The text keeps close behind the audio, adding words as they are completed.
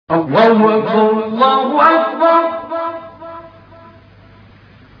الله أكبر الله أكبر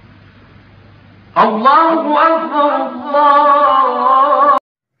الله أكبر الله।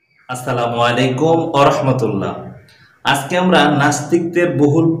 আসসালামু আলাইকুম ওয়া রাহমাতুল্লাহ। আজকে আমরা নাস্তিকদের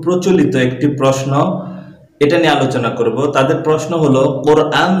বহুল প্রচলিত একটি প্রশ্ন এটা নিয়ে আলোচনা করব। তাদের প্রশ্ন হলো,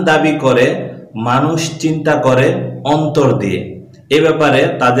 কোরআন দাবি করে মানুষ চিন্তা করে অন্তর দিয়ে। এই ব্যাপারে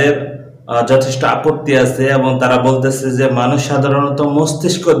তাদের যথেষ্ট আপত্তি আছে এবং তারা বলতেছে যে মানুষ সাধারণত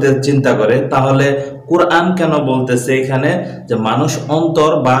মস্তিষ্ক দিয়ে চিন্তা করে, তাহলে কোরআন কেন বলতেছে এখানে যে মানুষ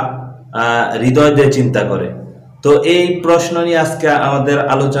অন্তর বা হৃদয় দিয়ে চিন্তা করে। তো এই প্রশ্ন নিয়ে আজকে আমাদের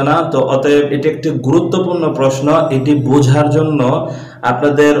আলোচনা। তো অতএব এটি একটি গুরুত্বপূর্ণ প্রশ্ন। এটি বোঝার জন্য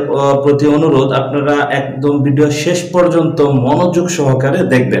আপনাদের প্রতি অনুরোধ, আপনারা একদম ভিডিও শেষ পর্যন্ত মনোযোগ সহকারে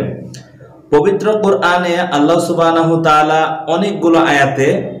দেখবেন। পবিত্র কোরআনে আল্লাহ সুবহানাহু তাআলা অনেকগুলো আয়াতে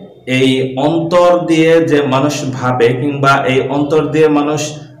এই অন্তর দিয়ে যে মানুষ ভাবে কিংবা এই অন্তর দিয়ে মানুষ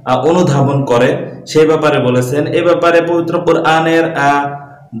অনুধাবন করে সেই ব্যাপারে বলেছেন। এই ব্যাপারে পবিত্র কোরআনের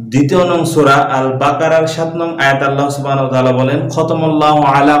 ২য় নং সূরা আল বাকারার ৭ নং আয়াত আল্লাহ সুবহানাহু ওয়া তাআলা বলেন, খতমাল্লাহু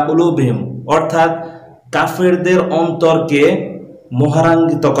আলা কুলুবিহিম, অর্থাৎ কাফেরদের অন্তরকে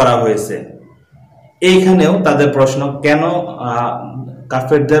মোহরাঙ্কিত করা হয়েছে। এইখানেও তাদের প্রশ্ন, কেন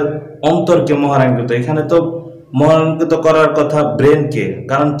কাফেরদের অন্তরকে মোহরাঙ্কিত? এখানে তো মোহরাঙ্কিত করার কথা ব্রেনকে,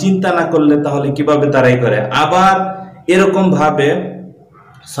 কারণ চিন্তা না করলে তাহলে কিভাবে তারাই করে। আবার এরকম ভাবে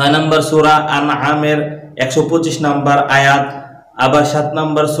 ৬ নম্বর সূরা আনআমের ১২৫ নম্বর আয়াত, আবার ৭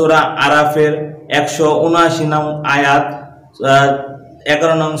 নম্বর সূরা আরাফের ১৭৯ নং আয়াত,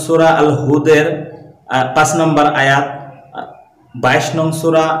 ১১ নং সূরা আল হুদের ৫ নম্বর আয়াত, ২২ নং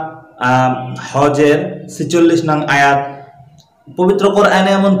সূরা হজের ৪৬ নং আয়াত। পবিত্র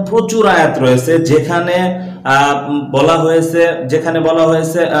কোরআনে এমন প্রচুর আয়াত রয়েছে যেখানে বলা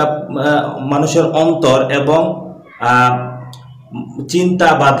হয়েছে মানুষের অন্তর এবং চিন্তা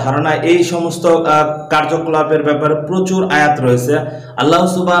বা ধারণা এই সমস্ত কার্যকলাপের ব্যাপারে প্রচুর আয়াত রয়েছে। আল্লাহ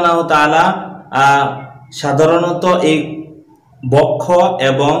সুবহানাহু তাআলা সাধারণত এই বক্ষ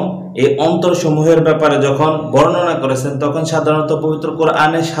এবং এই অন্তর সমূহের ব্যাপারে যখন বর্ণনা করেছেন তখন সাধারণত পবিত্র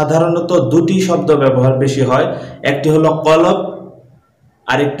কোরআনে সাধারণত দুটি শব্দ ব্যবহার বেশি হয়। একটি হলো কলব,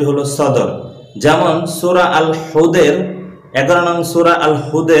 আরেকটি হলো সদর। যেমন সূরা আল হুদের 11 নং সূরা আল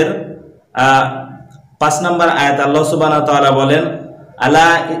হুদের ৫ নম্বর আয়াত আল্লাহ সুবহানাহু ওয়া তাআলা বলেন,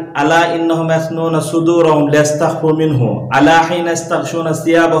 আলা ইন্নাহুম ইয়াসনুনা সুদুরহুম লিয়াস্তাখফু মিনহু আলা হিনা ইস্তাগশুনা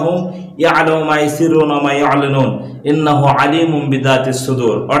সিয়াবাহুম ইয়ালামু মা ইয়াসিরুনা ওয়া মা ইউ'লিনুন ইন্নাহু আলিমুম বিযাতিস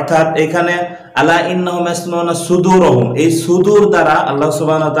সুদূর। অর্থাৎ এখানে আলা ইন্নাহুম ইয়াসনুনা সুদুরহুম, এই সুদূর দ্বারা আল্লাহ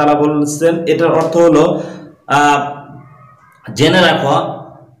সুবহানাহু ওয়া তাআলা বলছেন, এটার অর্থ হলো জেনে রাখো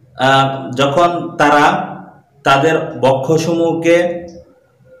যখন তারা তাদের বক্ষসমূহকে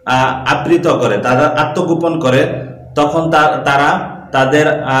আবৃত করে, তারা আত্মগোপন করে, তখন তারা তাদের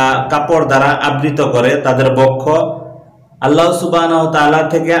কাপড় দ্বারা আবৃত করে তাদের বক্ষ। আল্লাহ সুবহানাহু ওয়া তাআলা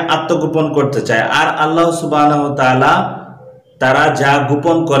থেকে আত্মগোপন করতে চায়, আর আল্লাহ সুবহানাহু ওয়া তাআলা তারা যা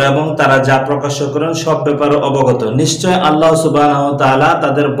গোপন করে এবং তারা যা প্রকাশ করেন সব ব্যাপারে অবগত। নিশ্চয় আল্লাহ সুবহানাহু ওয়া তাআলা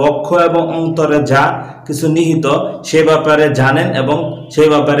তাদের বক্ষ এবং অন্তরে যা কিছু নিহিত সে ব্যাপারে জানেন এবং সেই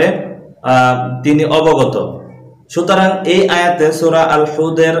ব্যাপারে তিনি অবগত। সুতরাং এই আয়াতে সূরা আল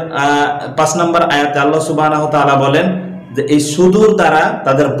হুদের ৫ নম্বর আয়াতে আল্লাহ সুবহানাহু ওয়া তাআলা বলেন যে এই সুদূর দ্বারা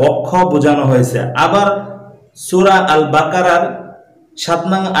তাদের বক্ষ বোঝানো হয়েছে। আবার সূরা আল বাকারার ৭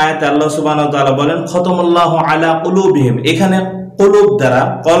 নং আয়াতে আল্লাহ সুবহানাহু ওয়া তাআলা বলেন, খতমাল্লাহু আলা কুলুবিহিম, এখানে কুলুব দ্বারা,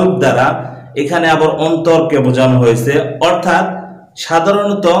 কলব দ্বারা এখানে আবার অন্তরকে বোঝানো হয়েছে। অর্থাৎ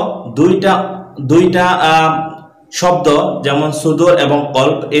সাধারণত দুইটা শব্দ যেমন সুদূর এবং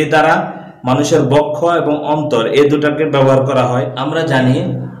কলব, এই দ্বারা মানুষের বক্ষ এবং অন্তর এই দুটাকে ব্যবহার করা হয়। আমরা জানি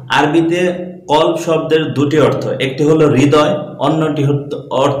আরবিতে কলব শব্দের দুটি অর্থ, একটি হলো হৃদয়, অন্যটি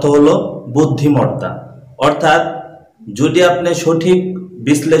অর্থ হলো বুদ্ধিমত্তা। অর্থাৎ যদি আপনি সঠিক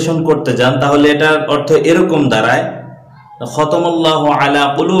বিশ্লেষণ করতে যান তাহলে এটার অর্থ এরকম দাঁড়ায়, খতমাল্লাহু আলা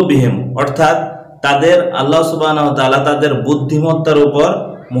কুলুবিহিম, অর্থাৎ তাদের আল্লাহ সুবহানাহু ওয়া তাআলা তাদের বুদ্ধিমত্তার উপর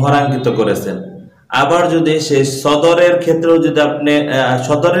মোহরাঙ্কিত করেছেন। আবার যদি সেই সদরের ক্ষেত্রেও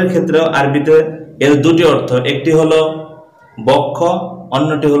সদরের ক্ষেত্রেও আরবিতে এর দুটি অর্থ, একটি হলো বক্ষ,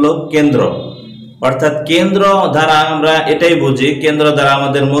 অন্যটি হলো কেন্দ্র। অর্থাৎ কেন্দ্র দ্বারা আমরা এটাই বুঝি, কেন্দ্র দ্বারা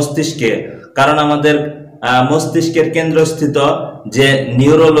আমাদের মস্তিষ্কে, কারণ আমাদের মস্তিষ্কের কেন্দ্রস্থিত যে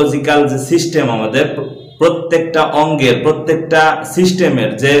নিউরোলজিক্যাল যে সিস্টেম, আমাদের প্রত্যেকটা অঙ্গের প্রত্যেকটা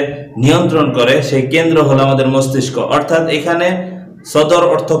সিস্টেমের যে নিয়ন্ত্রণ করে সেই কেন্দ্র হলো আমাদের মস্তিষ্ক। অর্থাৎ এখানে সদর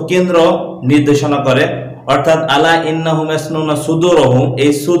অর্থ কেন্দ্র নির্দেশনা করে। অর্থাৎ আলা ইন্নাহুম ইয়াসনুনা সুদুরহুম,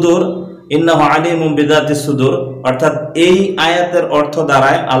 এই সুদূর, ইন্নাহু আলিমুম বিযাতিস সুদূর, অর্থাৎ এই আয়াতের অর্থ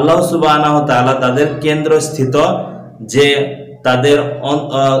দ্বারায় আল্লাহ সুবহানাহু ওয়া তাআলা তাদের কেন্দ্রস্থিত যে তাদের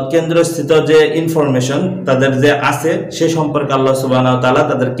কেন্দ্রস্থিত যে ইনফরমেশন তাদের যে আছে সে সম্পর্কে আল্লাহ সুবহানাহু ওয়া তাআলা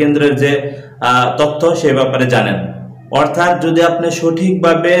তাদের কেন্দ্রের যে তথ্য সে ব্যাপারে জানেন। অর্থাৎ যদি আপনি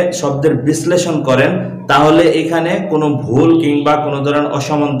সঠিকভাবে শব্দের বিশ্লেষণ করেন তাহলে এখানে কোনো ভুল কিংবা কোনো ধরনের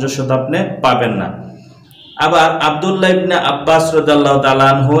অসামঞ্জস্যতা আপনি পাবেন না। আবার আব্দুল্লাহ ইবনে আব্বাস রাদিয়াল্লাহু তাআলা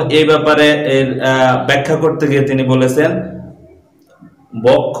আনহু এই ব্যাপারে ব্যাখ্যা করতে গিয়ে তিনি বলেছেন,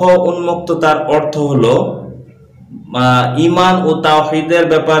 বক্ষ উন্মুক্ততার অর্থ হলো ঈমান ও তাওহীদের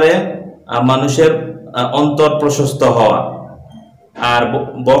ব্যাপারে মানুষের অন্তর প্রশস্ত হওয়া।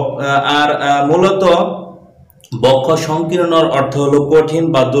 আর মূলত বক্ষ সংকীর্ণর অর্থ হলো কঠিন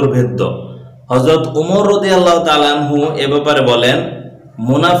বা দুর্ভেদ্য। হযরত উমর রাদিয়াল্লাহু তাআলা আনহু এ ব্যাপারে বলেন,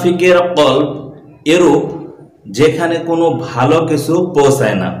 মুনাফিকের কলব এরূপ যেখানে কোনো ভালো কিছু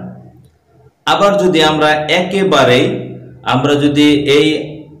পৌঁছায় না। আবার যদি আমরা যদি এই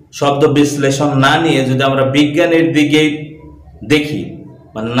শব্দ বিশ্লেষণ না নিয়ে যদি আমরা বিজ্ঞানের দিকে দেখি,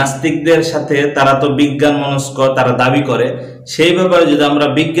 মানে নাস্তিকদের সাথে তারা তো বিজ্ঞান মনস্ক তারা দাবি করে, সেই ব্যাপারে যদি আমরা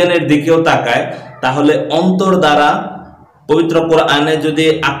বিজ্ঞানের দিকেও তাকাই তাহলে অন্তর দ্বারা পবিত্র কোরআনে যদি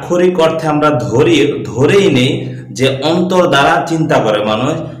আক্ষরিক অর্থে আমরা ধরেই নেই যে অন্তর দ্বারা চিন্তা করে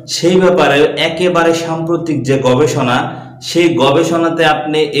মানুষ, সেই ব্যাপারে একেবারে সাম্প্রতিক যে গবেষণা সেই গবেষণাতে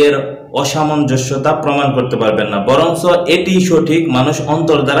আপনি এর অসামঞ্জস্যতা প্রমাণ করতে পারবেন না, বরঞ্চ এটি সঠিক, মানুষ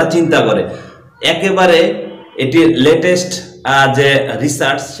অন্তর দ্বারা চিন্তা করে। একেবারে এটি লেটেস্ট যে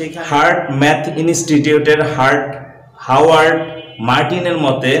রিসার্চ সেখানে হার্ট ম্যাথ ইনস্টিটিউটের হাওয়ার্ড মার্টিনের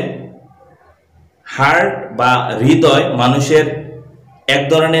মতে হার্ট বা হৃদয় মানুষের এক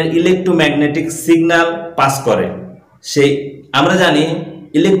ধরনের ইলেকট্রোম্যাগনেটিক সিগন্যাল পাস করে। সেই আমরা জানি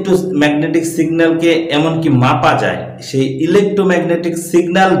ইলেকট্রোম্যাগনেটিক সিগন্যালকে এমনকি মাপা যায়। সেই ইলেকট্রোম্যাগনেটিক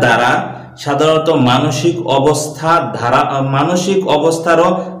সিগন্যাল দ্বারা সাধারণত মানসিক অবস্থারও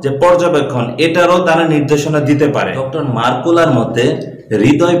যে পর্যবেক্ষণ এটারও তারা নির্দেশনা দিতে পারে। ডক্টর মার্কুলার মতে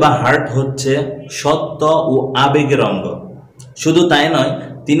হৃদয় বা হার্ট হচ্ছে সত্য ও আবেগের অঙ্গ। শুধু তাই নয়,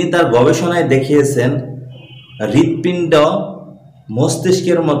 তিনি তার গবেষণায় দেখিয়েছেন হৃৎপিণ্ডে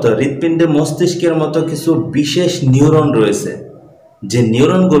মস্তিষ্কের মতো কিছু বিশেষ নিউরন রয়েছে, যে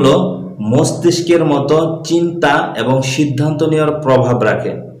নিউরনগুলো মস্তিষ্কের মতো চিন্তা এবং সিদ্ধান্ত নেওয়ার প্রভাব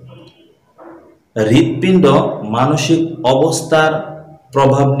রাখে। হৃৎপিণ্ড মানসিক অবস্থার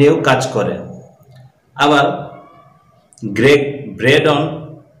প্রভাব নিয়েও কাজ করে। আবার গ্রেগ ব্রেডন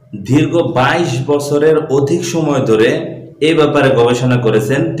দীর্ঘ 22 বছরের অধিক সময় ধরে এই ব্যাপারে গবেষণা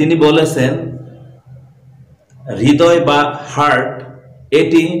করেছেন। তিনি বলেছেন, হৃদয় বা হার্ট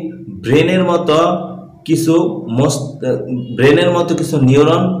এটি ব্রেনের মতো কিছু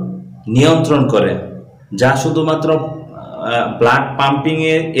নিউরন নিয়ন্ত্রণ করে, যা শুধুমাত্র ব্লাড পাম্পিং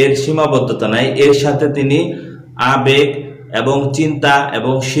এর সীমাবদ্ধতা নাই, এর সাথে তিনি আবেগ এবং চিন্তা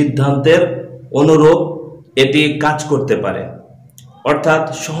এবং সিদ্ধান্তের অনুরূপ এটি কাজ করতে পারে, অর্থাৎ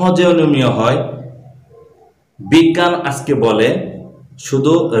সহজে অনুমেয় হয়। বিজ্ঞান আজকে বলে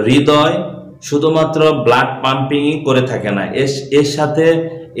শুধু হৃদয় শুধুমাত্র ব্লাড পাম্পিংই করে থাকে না, এর সাথে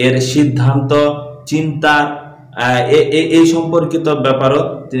এর সিদ্ধান্ত চিন্তা এই সম্পর্কিত ব্যাপারও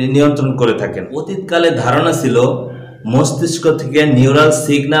তিনি নিয়ন্ত্রণ করে থাকেন। অতীতকালে ধারণা ছিল মস্তিষ্ক থেকে নিউরাল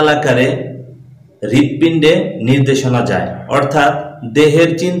সিগন্যাল আকারে হৃৎপিণ্ডে নির্দেশনা যায়, অর্থাৎ দেহের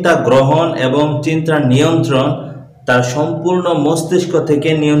চিন্তা গ্রহণ এবং চিন্তা নিয়ন্ত্রণ তার সম্পূর্ণ মস্তিষ্ক থেকে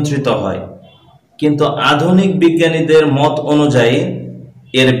নিয়ন্ত্রিত হয়। কিন্তু আধুনিক বিজ্ঞানীদের মত অনুযায়ী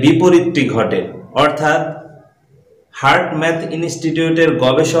এর বিপরীতটি ঘটে, অর্থাৎ হার্ট ম্যাথ ইনস্টিটিউটের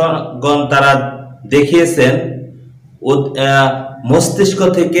গবেষকগণ তারা দেখিয়েছেন মস্তিষ্ক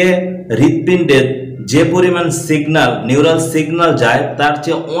থেকে হৃৎপিণ্ডে যে পরিমাণ নিউরাল সিগন্যাল যায় তার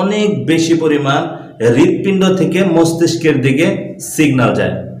চেয়ে অনেক বেশি পরিমাণ হৃৎপিণ্ড থেকে মস্তিষ্কের দিকে সিগন্যাল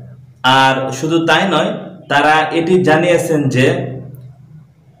যায়। আর শুধু তাই নয়, তারা এটি জানিয়েছেন যে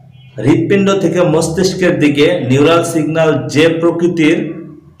হৃৎপিণ্ড থেকে মস্তিষ্কের দিকে নিউরাল সিগন্যাল যে প্রকৃতির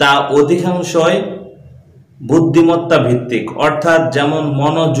তা অধিকাংশই বুদ্ধিমত্তা ভিত্তিক, অর্থাৎ যেমন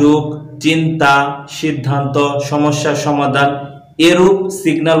মনোযোগ, চিন্তা, সিদ্ধান্ত, সমস্যার সমাধান এরূপ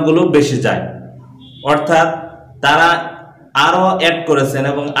সিগন্যালগুলো বেশি যায়। অর্থাৎ তারা আরো অ্যাড করেছেন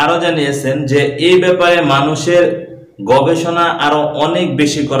এবং আরো জানিয়েছেন যে এই ব্যাপারে মানুষের গবেষণা আরো অনেক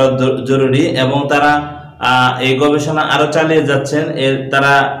বেশি করা জরুরি এবং তারা এই গবেষণা আরো চালিয়ে যাচ্ছেন।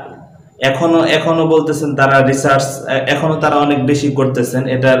 তারা এখনো বলতেছেন তারা রিসার্চ এখনো তারা অনেক বেশি করতেছেন,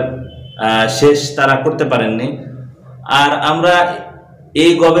 এটার শেষ তারা করতে পারেননি। আর আমরা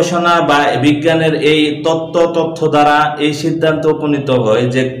এই গবেষণা বা বিজ্ঞানের এই তথ্য দ্বারা এই সিদ্ধান্তে উপনীত হয়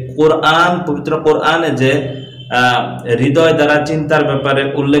যে পবিত্র কোরআনে যে হৃদয় দ্বারা চিন্তার ব্যাপারে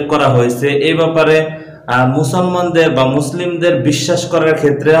উল্লেখ করা হয়েছে, এই ব্যাপারে মুসলমানদের বা মুসলিমদের বিশ্বাস করার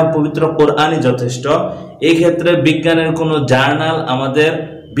ক্ষেত্রে পবিত্র কোরআনই যথেষ্ট। এই ক্ষেত্রে বিজ্ঞানের কোনো জার্নাল আমাদের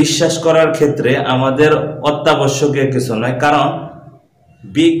বিশ্বাস করার ক্ষেত্রে আমাদের অত্যাবশ্যকীয় কিছু নয়, কারণ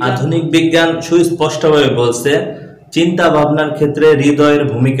আধুনিক বিজ্ঞান সুস্পষ্টভাবে বলছে চিন্তা ভাবনার ক্ষেত্রে হৃদয়ের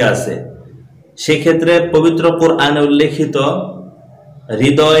ভূমিকা আছে। সেক্ষেত্রে পবিত্র কোরআনে উল্লেখিত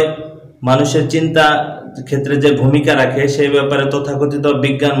হৃদয় মানুষের চিন্তা ক্ষেত্রে যে ভূমিকা রাখে সেই ব্যাপারে তথাকথিত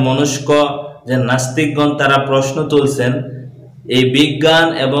বিজ্ঞান মনস্ক যে নাস্তিকগণ তারা প্রশ্ন তুলছেন। এই বিজ্ঞান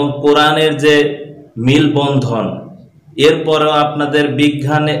এবং কোরআনের যে মিলবন্ধন, এরপরেও আপনাদের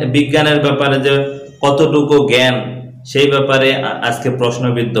বিজ্ঞানের ব্যাপারে যে কতটুকু জ্ঞান সেই ব্যাপারে আজকে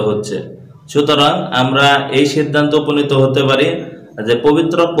প্রশ্নবিদ্ধ হচ্ছে। সুতরাং আমরা এই সিদ্ধান্ত উপনীত হতে পারি যে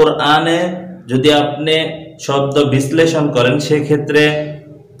পবিত্র কোরআনে যদি আপনি শব্দ বিশ্লেষণ করেন সেক্ষেত্রে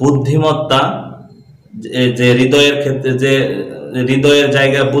বুদ্ধিমত্তা, যে হৃদয়ের ক্ষেত্রে যে হৃদয়ের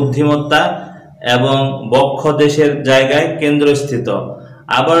জায়গায় বুদ্ধিমত্তা এবং বক্ষ দেশের জায়গায় কেন্দ্রস্থিত।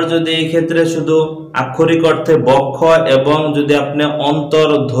 আবার যদি এই ক্ষেত্রে শুধু আক্ষরিক অর্থে বক্ষ এবং যদি আপনি অন্তর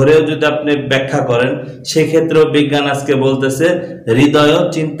ধরেও যদি আপনি ব্যাখ্যা করেন সেক্ষেত্রেও বিজ্ঞান আজকে বলতেছে হৃদয়ও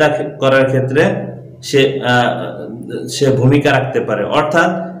চিন্তা করার ক্ষেত্রে সে ভূমিকা রাখতে পারে। অর্থাৎ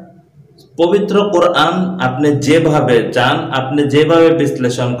পবিত্র কোরআন আপনি যেভাবে চান, আপনি যেভাবে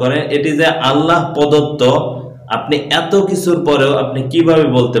বিশ্লেষণ করেন, এটি যে আল্লাহ প্রদত্ত, আপনি এত কিছুর পরেও আপনি কিভাবে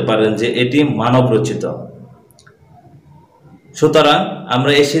বলতে পারেন যে এটি মানব রচিত? সুতরাং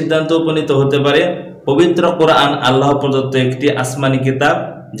আমরা এই সিদ্ধান্ত উপনীত হতে পারি পবিত্র কোরআন আল্লাহ প্রদত্ত একটি আসমানি কিতাব,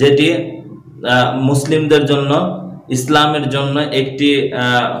 যেটি মুসলিমদের জন্য, ইসলামের জন্য একটি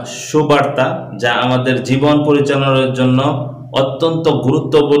সুবার্তা, যা আমাদের জীবন পরিচালনার জন্য অত্যন্ত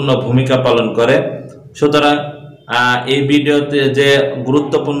গুরুত্বপূর্ণ ভূমিকা পালন করে। সুতরাং এই ভিডিওতে যে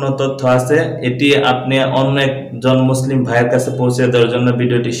গুরুত্বপূর্ণ তথ্য আছে এটি আপনি অন্য একজন মুসলিম ভাইয়ের কাছে পৌঁছে দেওয়ার জন্য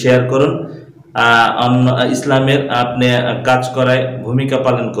ভিডিওটি শেয়ার করুন, অন্য ইসলামের আপনি কাজ করায় ভূমিকা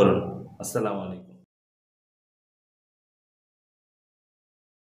পালন করুন। আসসালামু আলাইকুম।